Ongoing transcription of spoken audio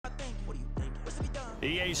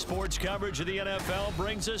EA Sports coverage of the NFL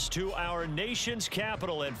brings us to our nation's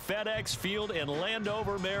capital at FedEx Field in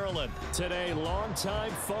Landover, Maryland. Today, longtime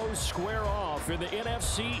foes square off in the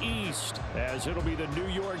NFC East, as it'll be the New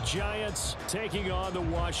York Giants taking on the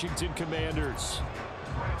Washington Commanders.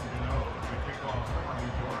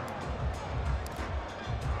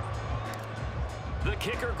 The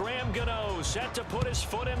kicker, Graham Gano, set to put his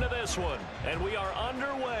foot into this one. And we are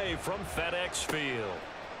underway from FedEx Field.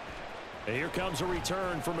 And here comes a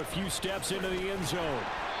return from a few steps into the end zone.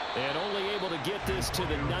 And only able to get this to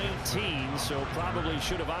the 19, so probably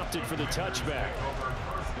should have opted for the touchback.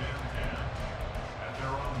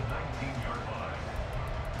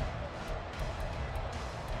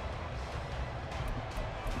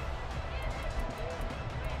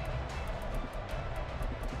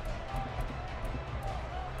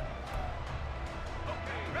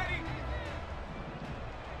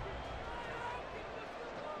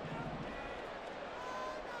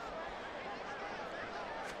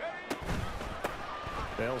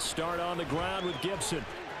 They'll start on the ground with Gibson. And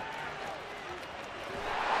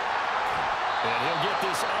he'll get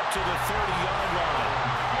this up to the 30-yard line.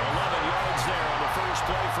 11 yards there on the first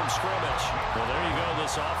play from scrimmage. Well, there you go.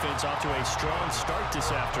 This offense off to a strong start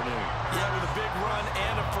this afternoon. Yeah, with a big run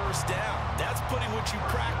and a first down. That's putting what you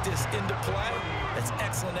practice into play. That's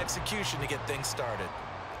excellent execution to get things started.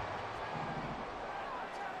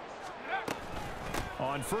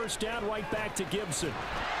 On first down, right back to Gibson.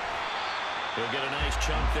 He'll get a nice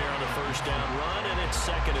chunk there on the first down run, and it's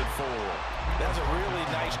 2nd and 4. That's a really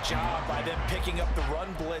nice job by them picking up the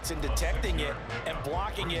run blitz and detecting it and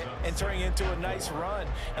blocking it and turning it into a nice run.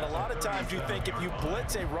 And a lot of times you think if you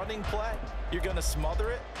blitz a running play, you're going to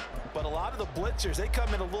smother it. But a lot of the blitzers, they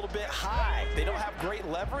come in a little bit high. They don't have great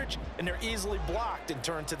leverage, and they're easily blocked and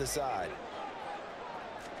turned to the side.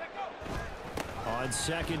 On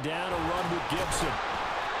 2nd down, a run with Gibson.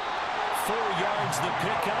 4 yards the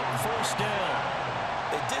pickup, first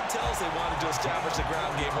down. They did tell us they wanted to establish the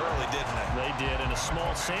ground game early, didn't they? They did, and a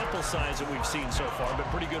small sample size that we've seen so far, but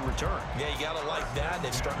pretty good return. Yeah, you got to like that.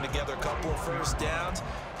 They've strung together a couple of first downs,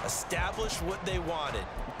 established what they wanted,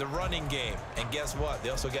 the running game. And guess what? They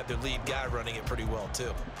also got their lead guy running it pretty well,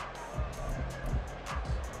 too.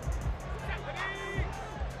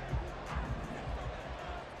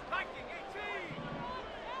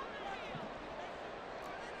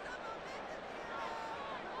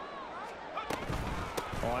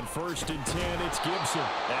 On 1st and 10, it's Gibson.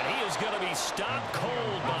 And he is going to be stopped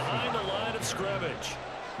cold behind the line of scrimmage.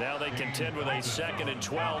 Now they contend with a 2nd and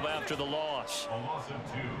 12 after the loss.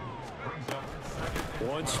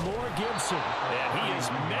 Once more, Gibson. And he is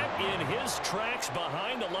met in his tracks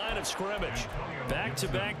behind the line of scrimmage.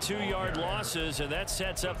 Back-to-back 2-yard losses, and that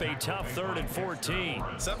sets up a tough 3rd and 14.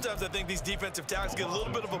 Sometimes I think these defensive tackles get a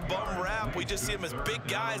little bit of a bum rap. We just see them as big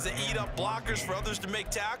guys that eat up blockers for others to make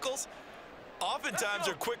tackles. Oftentimes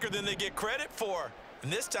they're quicker than they get credit for.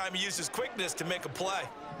 And this time he uses quickness to make a play.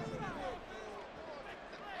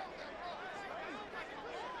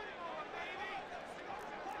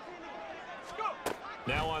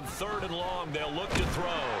 Now on 3rd and long, they'll look to throw.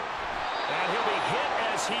 And he'll be hit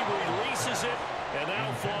as he releases it, and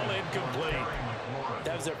that'll fall incomplete.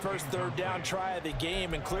 That was their first 3rd down try of the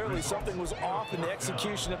game, and clearly something was off in the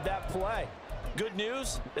execution of that play. Good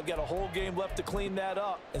news, they've got a whole game left to clean that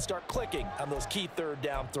up and start clicking on those key 3rd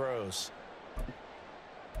down throws.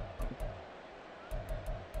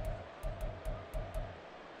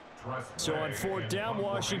 So on 4th down,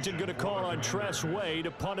 Washington going to call on Tress Way to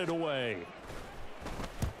punt it away.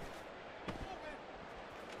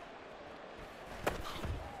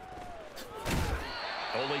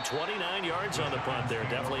 Only 29 yards on the punt there.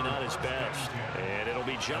 Definitely not his best. And it'll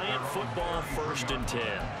be Giant football, 1st and 10.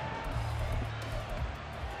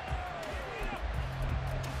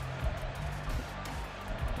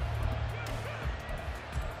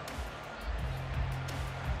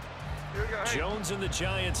 Jones and the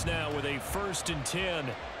Giants now with a 1st and 10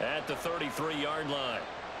 at the 33-yard line.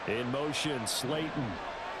 In motion, Slayton.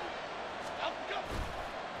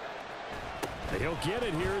 He'll get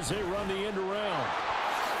it here as they run the end around.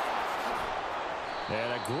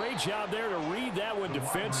 And a great job there to read that one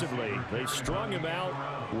defensively. They strung him out,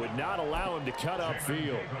 would not allow him to cut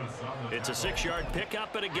upfield. It's a 6-yard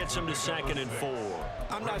pickup, but it gets him to 2nd and 4.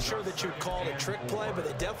 I'm not sure that you'd call it a trick play, but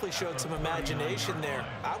they definitely showed some imagination there.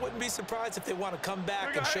 I wouldn't be surprised if they want to come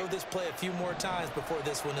back and show this play a few more times before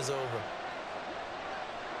this one is over.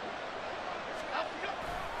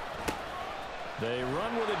 They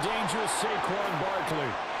run with a dangerous Saquon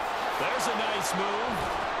Barkley. There's a nice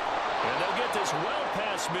move. And they'll get this well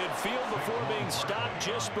past midfield before being stopped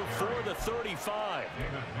just before the 35.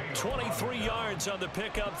 23 yards on the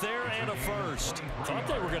pickup there and a first. Thought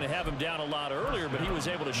they were going to have him down a lot earlier, but he was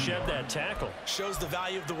able to shed that tackle. Shows the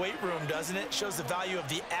value of the weight room, doesn't it? Shows the value of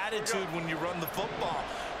the attitude when you run the football.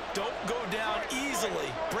 Don't go down easily.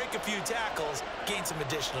 Break a few tackles, gain some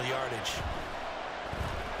additional yardage.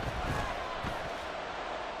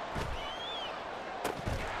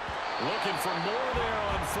 Looking for more there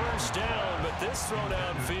on first down, but this throw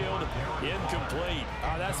downfield incomplete.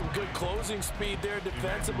 That's some good closing speed there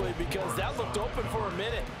defensively, because that looked open for a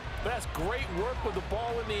minute. But that's great work with the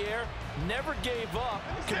ball in the air. Never gave up,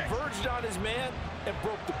 converged on his man, and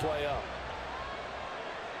broke the play up.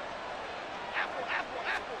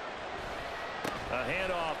 A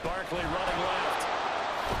handoff, Barkley running left.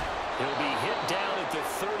 He'll be hit down at the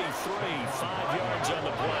 33, 5 yards on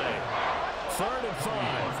the play. 3rd and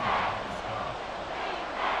 5.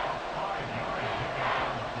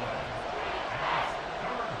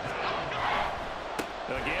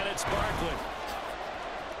 Again, it's Barkley.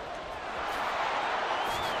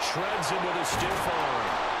 Shreds him with a stiff arm.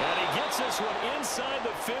 And he gets this one inside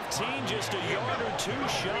the 15, just a yard or two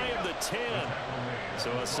shy of the 10.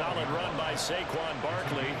 So a solid run by Saquon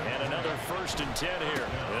Barkley, and another 1st and 10 here.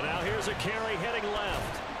 And now here's a carry heading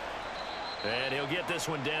left. And he'll get this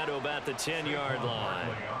one down to about the 10-yard line.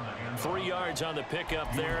 3 yards on the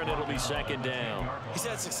pickup there, and it'll be 2nd down. He's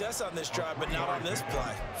had success on this drive, but not on this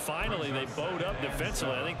play. Finally, they bowed up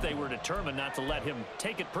defensively. I think they were determined not to let him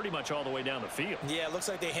take it pretty much all the way down the field. Yeah, it looks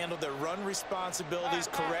like they handled their run responsibilities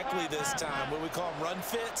correctly this time. What we call them run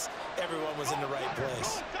fits, everyone was in the right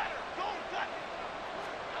place.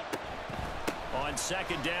 On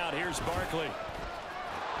 2nd down, here's Barkley.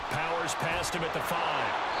 Powers past him at the 5.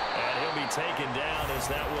 And he'll be taken down as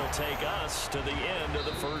that will take us to the end of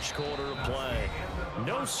the first quarter of play.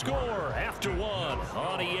 No score after 1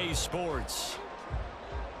 on EA Sports.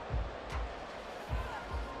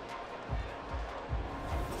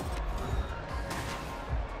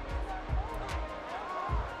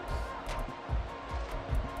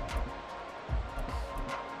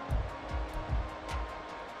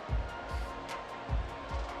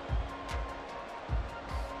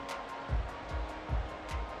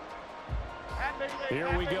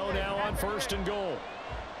 Here we go now on 1st and goal.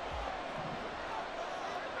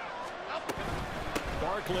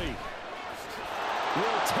 Barkley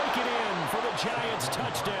will take it in for the Giants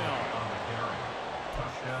touchdown.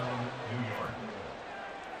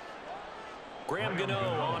 Graham Gano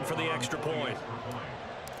on for the extra point.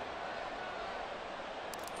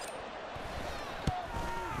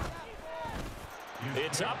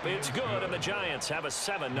 It's up, it's good, and the Giants have a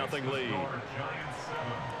 7-0 lead.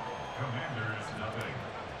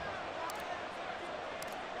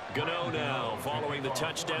 Gano now following the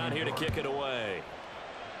touchdown here to kick it away.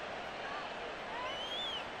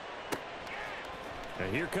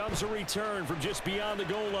 And here comes a return from just beyond the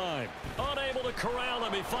goal line. Unable to corral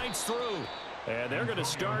him, he fights through. And they're going to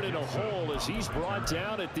start in a hole as he's brought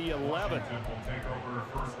down at the 11. Will take over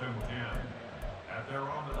 1st and 10 at their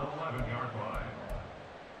own 11-yard line.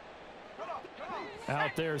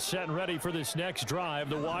 Out there set and ready for this next drive,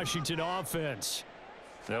 the Washington offense.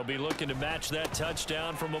 They'll be looking to match that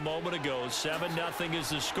touchdown from a moment ago. 7-0 is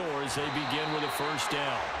the score as they begin with a 1st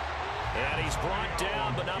down. And he's brought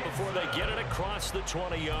down, but not before they get it across the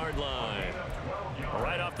 20-yard line.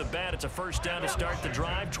 Right off the bat, it's a 1st down to start the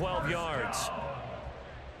drive, 12 yards.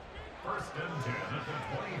 1st and 10 at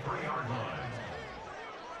the 23-yard line.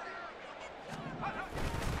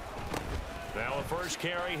 Now a first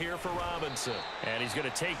carry here for Robinson. And he's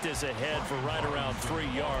going to take this ahead for right around 3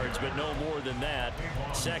 yards, but no more than that.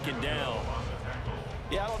 2nd down.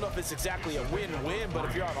 Yeah, I don't know if it's exactly a win-win, but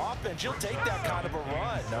if you're on offense, you'll take that kind of a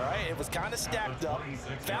run, all right? It was kind of stacked up,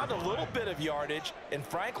 found a little bit of yardage, and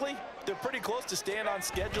frankly, they're pretty close to staying on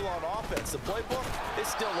schedule on offense. The playbook is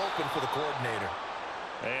still open for the coordinator.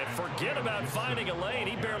 And forget about finding a lane.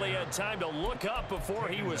 He barely had time to look up before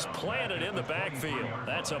he was planted in the backfield.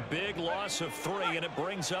 That's a big loss of 3, and it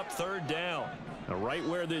brings up 3rd down. Now, right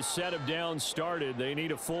where this set of downs started, they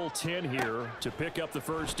need a full 10 here to pick up the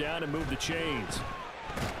 1st down and move the chains.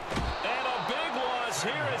 And a big loss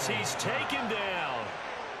here as he's taken down.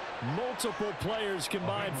 Multiple players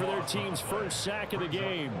combined for their team's first sack of the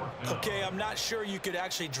game. Okay, I'm not sure you could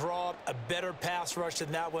actually draw up a better pass rush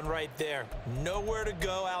than that one right there. Nowhere to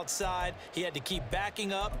go outside. He had to keep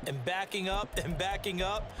backing up and backing up and backing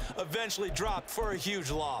up. Eventually dropped for a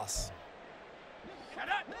huge loss.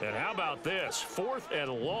 And how about this? 4th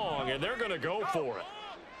and long, and they're going to go for it.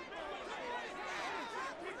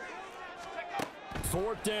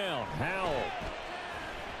 4th down, Howell.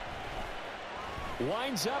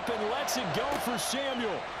 Winds up and lets it go for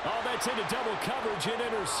Samuel. Oh, that's into double coverage and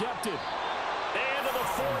intercepted. And to the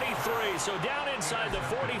 43. So down inside the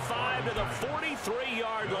 45 to the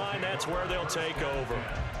 43-yard line. That's where they'll take over.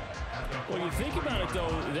 Well, you think about it, though,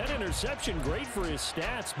 that interception, great for his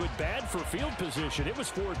stats, but bad for field position. It was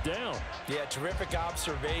fourth down. Yeah, terrific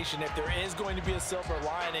observation. If there is going to be a silver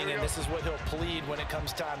lining, and this is what he'll plead when it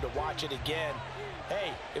comes time to watch it again,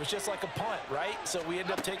 hey, it was just like a punt, right? So we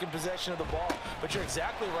end up taking possession of the ball. But you're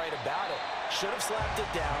exactly right about it. Should have slapped it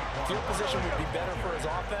down. Field position would be better for his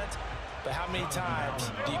offense. But how many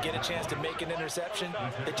times do you get a chance to make an interception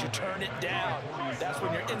that you turn it down? That's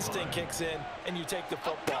when your instinct kicks in and you take the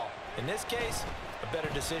football. In this case, a better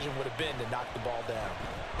decision would have been to knock the ball down.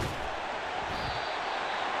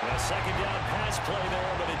 A second down pass play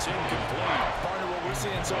there, but it's incomplete. Partner, what we're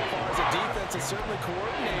seeing so far is a defense is certainly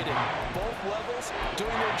coordinated. Both levels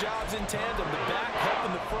doing their jobs in tandem. The back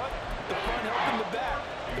helping the front helping the back.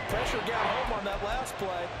 The pressure got home on that last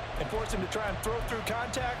play and forced him to try and throw through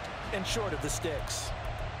contact and short of the sticks.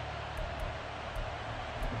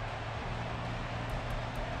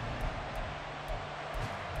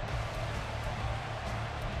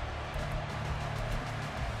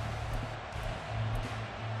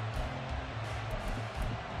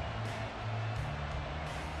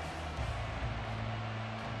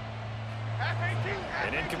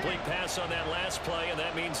 An incomplete pass on that last play, and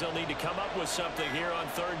that means they'll need to come up with something here on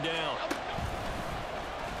third down.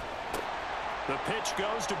 The pitch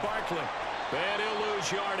goes to Barkley. And he'll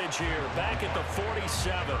lose yardage here, back at the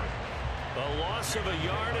 47. A loss of a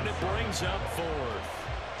yard, and it brings up fourth.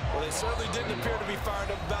 Well, they certainly didn't appear to be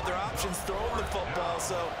fired up about their options throwing the football.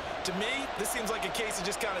 So, to me, this seems like a case of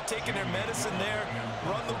just kind of taking their medicine there,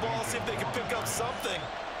 run the ball, see if they can pick up something.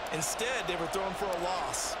 Instead, they were throwing for a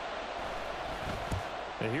loss.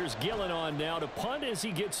 And here's Gillen on now to punt as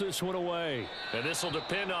he gets this one away. And this will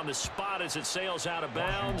depend on the spot as it sails out of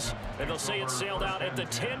bounds. And they'll say it sailed out at the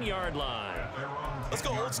 10-yard line. Let's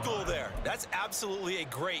go old school there. That's absolutely a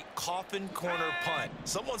great coffin corner punt.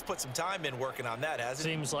 Someone's put some time in working on that, hasn't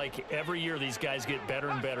it? Seems like every year these guys get better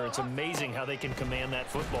and better. It's amazing how they can command that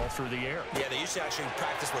football through the air. Yeah, they used to actually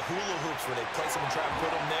practice with hula hoops where they place them and try and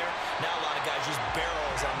put them there. Now a lot of guys use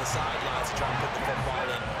barrels on the sidelines to try and put the football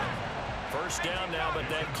in. First down now, but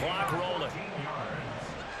that clock rolling.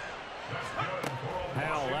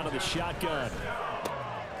 Howell out of the shotgun.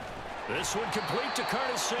 This one complete to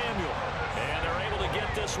Curtis Samuel. And they're able to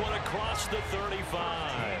get this one across the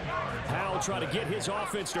 35. Howell trying to get his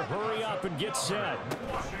offense to hurry up and get set.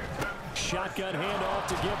 Shotgun handoff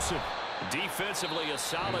to Gibson. Defensively, a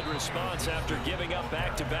solid response after giving up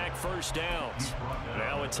back-to-back first downs.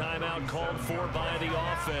 Now a timeout called for by the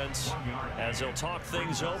offense as they'll talk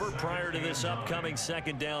things over prior to this upcoming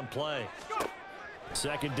second down play.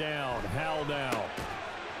 Second down, Howell now.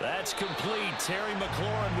 That's complete. Terry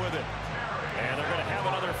McLaurin with it. And they're going to have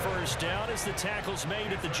another first down as the tackle's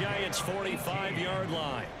made at the Giants' 45-yard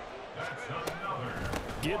line.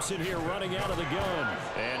 Gibson here running out of the gun.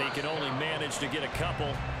 And he can only manage to get a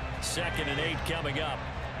couple. 2nd and 8 coming up.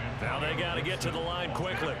 Now they got to get to the line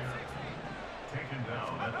quickly.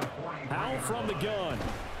 Howell from the gun.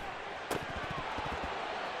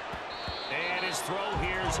 And his throw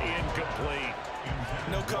here's incomplete.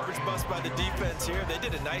 No coverage bust by the defense here. They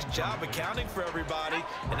did a nice job accounting for everybody,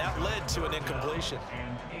 and that led to an incompletion.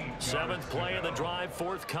 7th play of the drive,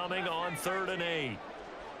 forthcoming on 3rd and 8.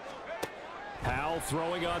 Howell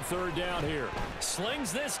throwing on third down here.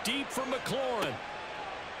 Slings this deep for McLaurin.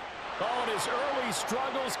 Oh, and his early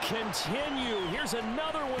struggles continue. Here's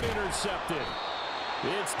another one intercepted.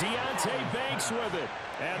 It's Deonte Banks with it.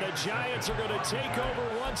 And the Giants are going to take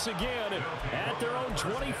over once again at their own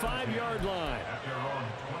 25-yard line.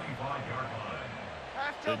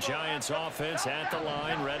 The Giants offense at the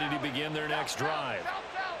line, ready to begin their next drive.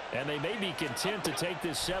 And they may be content to take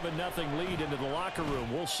this 7-0 lead into the locker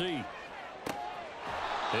room. We'll see.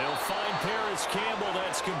 They'll find Paris Campbell.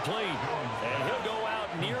 That's complete. And he'll go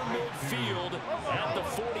out near midfield at the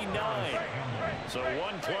 49. So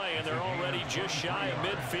one play, and they're already just shy of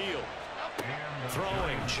midfield.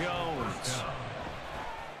 Throwing Jones.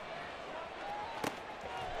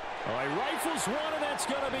 All right, rifles one, and that's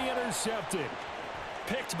going to be intercepted.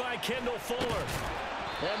 Picked by Kendall Fuller.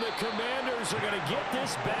 And the Commanders are going to get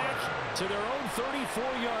this back to their own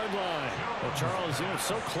 34-yard line. Well, Charles, you know,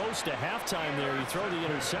 so close to halftime there. You throw the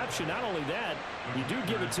interception. Not only that, you do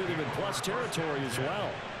give it to them in plus territory as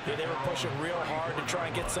well. Yeah, they were pushing real hard to try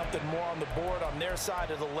and get something more on the board on their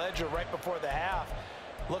side of the ledger right before the half.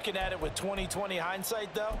 Looking at it with 20/20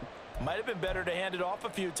 hindsight, though, might have been better to hand it off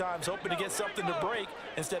a few times, hoping to get something to break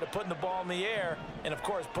instead of putting the ball in the air and, of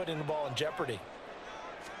course, putting the ball in jeopardy.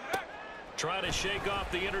 Trying to shake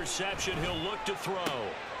off the interception. He'll look to throw.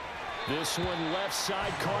 This one left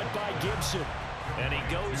side caught by Gibson. And he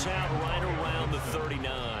goes out right around the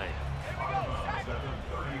 39. At the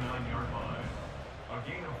 39-yard line. A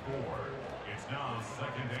gain of 4. It's now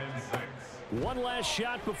 2nd and 6. One last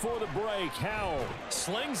shot before the break. Howell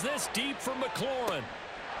slings this deep from McLaurin.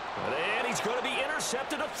 And he's going to be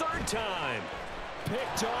intercepted a third time.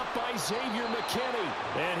 Picked off by Xavier McKinney.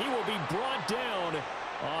 And he will be brought down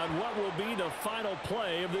on what will be the final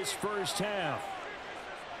play of this first half.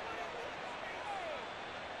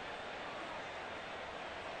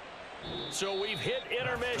 So we've hit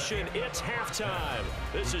intermission. It's halftime.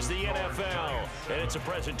 This is the NFL, and it's a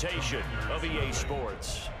presentation of EA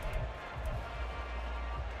Sports.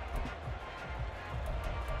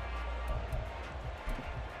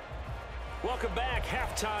 Welcome back.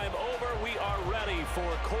 Halftime over. We are ready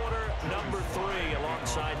for quarter number 3.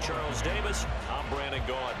 Alongside Charles Davis, I'm Brandon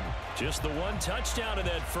Gordon. Just the one touchdown in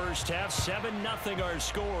that first half. 7-0 our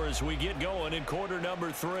score as we get going in quarter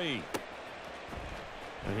number 3.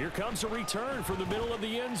 And here comes a return from the middle of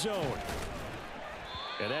the end zone.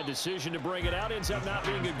 And that decision to bring it out ends up not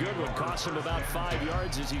being a good one. Costs him about 5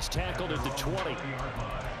 yards as he's tackled at the 20.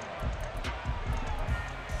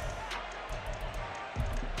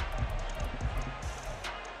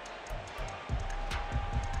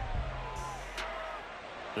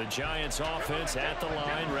 The Giants offense at the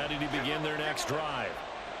line, ready to begin their next drive.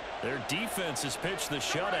 Their defense has pitched the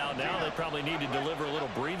shutout. Now they probably need to deliver a little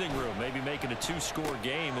breathing room, maybe make it a 2-score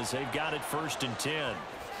game as they've got it 1st and 10.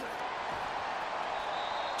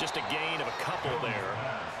 Just a gain of a couple there,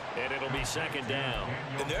 and it'll be 2nd down.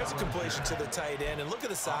 And there's a completion to the tight end, and look at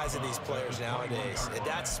the size of these players nowadays. At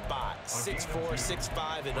that spot, 6'4",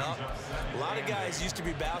 6'5", and up. A lot of guys used to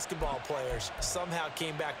be basketball players, somehow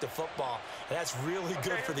came back to football, and that's really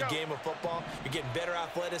good for the game of football. You're getting better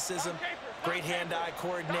athleticism, great hand-eye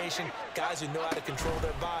coordination, guys who know how to control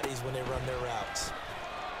their bodies when they run their routes.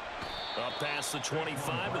 Up past the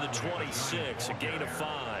 25 to the 26, a gain of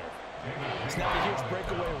 5. It's not a huge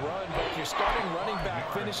breakaway run, but if your starting running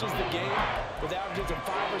back finishes the game with averages of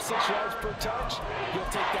 5 or 6 yards per touch, you'll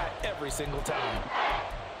take that every single time.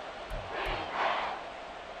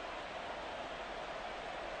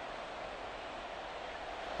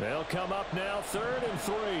 They'll come up now, 3rd and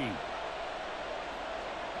 3.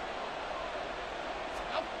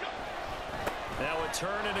 Now a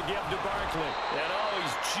turn and a give to Barkley. And oh,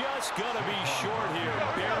 he's just going to be short here,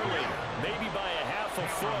 barely. Maybe by a half a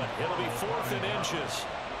foot. It'll be 4th and inches.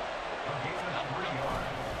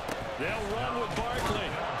 They'll run with Barkley.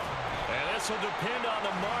 And this will depend on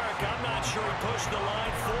the mark. I'm not sure he pushed the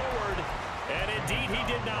line forward. And indeed, he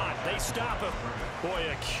did not. They stop him. Boy,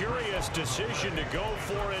 a curious decision to go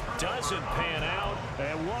for it. Doesn't pan out.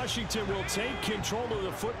 And Washington will take control of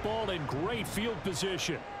the football in great field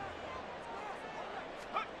position.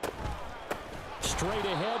 Straight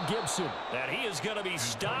ahead, Gibson. And he is going to be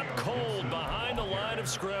stopped cold behind the line of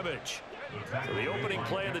scrimmage. So the opening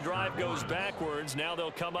play of the drive goes backwards. Now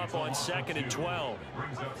they'll come up on 2nd and 12.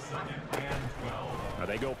 Now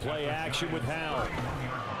they go play action with Howell.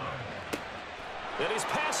 And his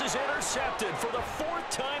pass is intercepted for the 4th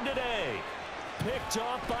time today. Picked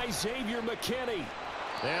off by Xavier McKinney.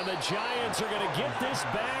 And the Giants are going to get this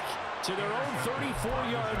back to their own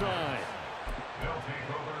 34-yard line. They'll take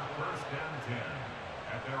over 1st and 10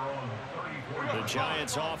 at their own 34-yard. The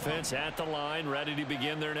Giants offense at the line, ready to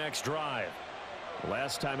begin their next drive.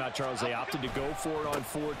 Last time out, Charles, they opted to go for it on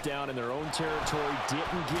 4th down in their own territory.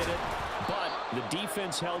 Didn't get it, but the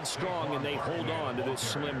defense held strong, and they hold on to this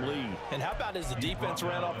slim lead. And how about as the defense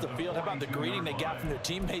ran off the field, how about the greeting they got from their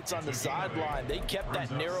teammates on the sideline? They kept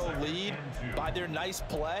that narrow lead by their nice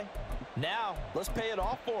play. Now, let's pay it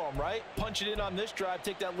off for them, right? Punch it in on this drive,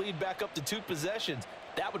 take that lead back up to 2 possessions.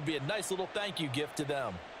 That would be a nice little thank you gift to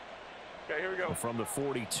them. Okay, here we go. From the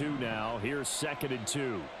 42 now, here's 2nd and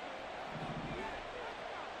 2.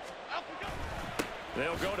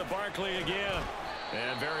 They'll go to Barkley again.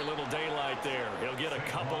 And very little daylight there. He'll get a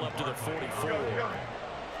couple up to the 44.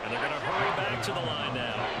 And they're going to hurry back to the line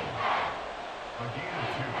now.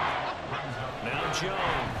 Now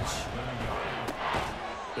Jones.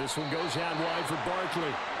 This one goes out wide for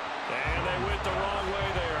Barkley. And they went the wrong way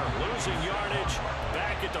there. Losing yardage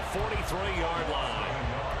back at the 43-yard line.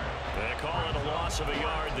 They call it a loss of a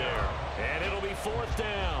yard there. And it'll be 4th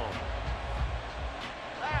down.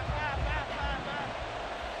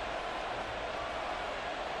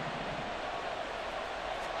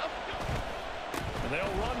 And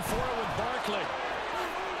they'll run for it with Barkley.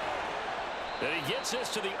 And he gets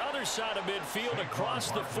this to the other side of midfield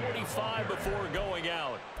across the 45 before going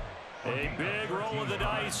out. A big roll of the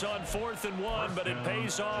dice on 4th and 1, but it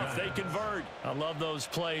pays off. They convert. I love those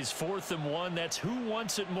plays. 4th and 1, that's who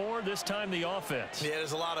wants it more, this time the offense. Yeah,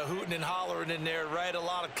 there's a lot of hooting and hollering in there, right? A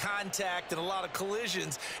lot of contact and a lot of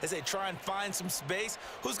collisions as they try and find some space.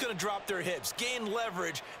 Who's going to drop their hips, gain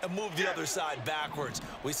leverage, and move the other side backwards?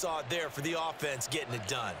 We saw it there for the offense getting it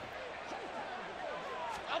done.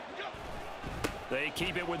 They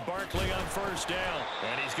keep it with Barkley on 1st down,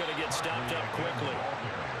 and he's going to get stopped up quickly.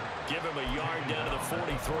 Give him a yard down to the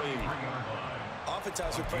 43.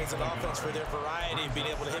 Oftentimes we praise an offense for their variety and being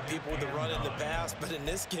able to hit people with the run and the pass, but in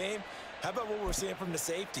this game, how about what we're seeing from the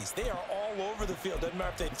safeties? They are all over the field. Doesn't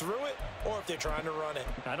matter if they threw it or if they're trying to run it.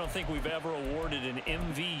 I don't think we've ever awarded an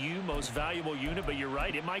MVU, most valuable unit, but you're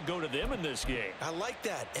right, it might go to them in this game. I like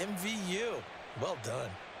that, MVU. Well done.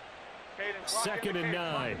 2nd and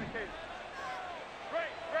 9.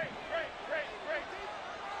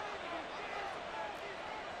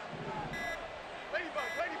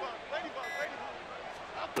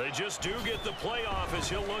 They just do get the playoff as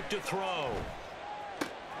he'll look to throw.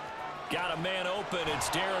 Got a man open. It's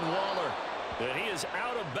Darren Waller. And he is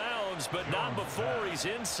out of bounds, but not before he's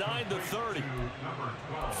inside the 30.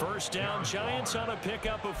 1st down, Giants on a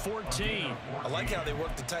pickup of 14. I like how they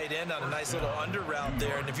work the tight end on a nice little under route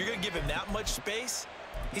there. And if you're going to give him that much space,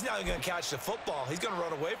 he's not going to catch the football. He's going to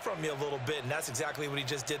run away from you a little bit, and that's exactly what he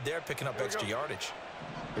just did there, picking up extra yardage.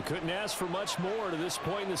 They couldn't ask for much more to this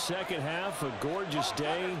point in the second half. A gorgeous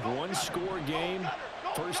day, one-score game.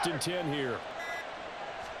 1st and 10 here.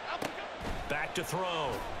 Back to throw.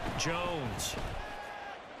 Jones.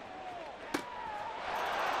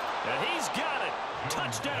 And he's got it.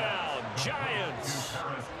 Touchdown, Giants.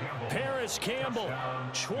 Paris Campbell,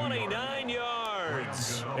 29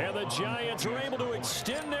 yards. And the Giants are able to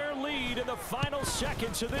extend their lead in the final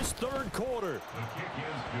seconds of this 3rd quarter.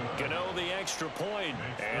 Gano the extra point,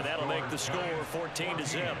 and that'll make the score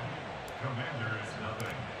 14-0.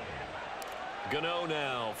 Gano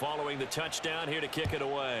now following the touchdown here to kick it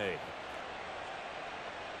away.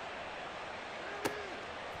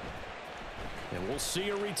 And we'll see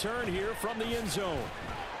a return here from the end zone.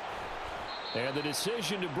 And the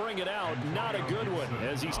decision to bring it out, not a good one,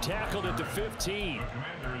 as he's tackled at the 15.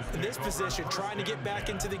 In this position, trying to get back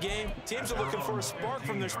into the game, teams are looking for a spark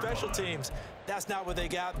from their special teams. That's not what they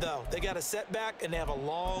got, though. They got a setback, and they have a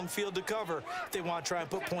long field to cover if they want to try and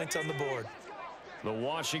put points on the board. The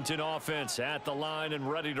Washington offense at the line and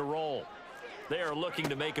ready to roll. They are looking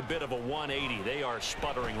to make a bit of a 180. They are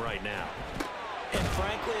sputtering right now. And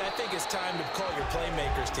frankly, I think it's time to call your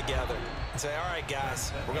playmakers together and say, all right,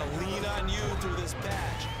 guys, we're going to lean on you through this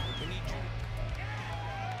patch. We need you.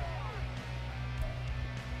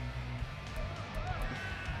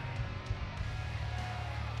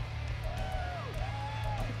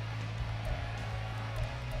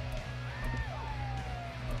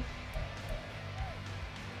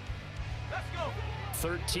 Let's go.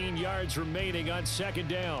 13 yards remaining on 2nd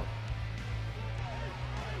down.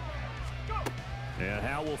 And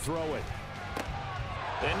Howe will throw it.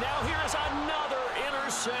 And now here's another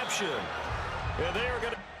interception. And they are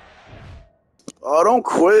going to... Oh, don't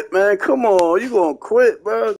quit, man. Come on. You going to quit, bro.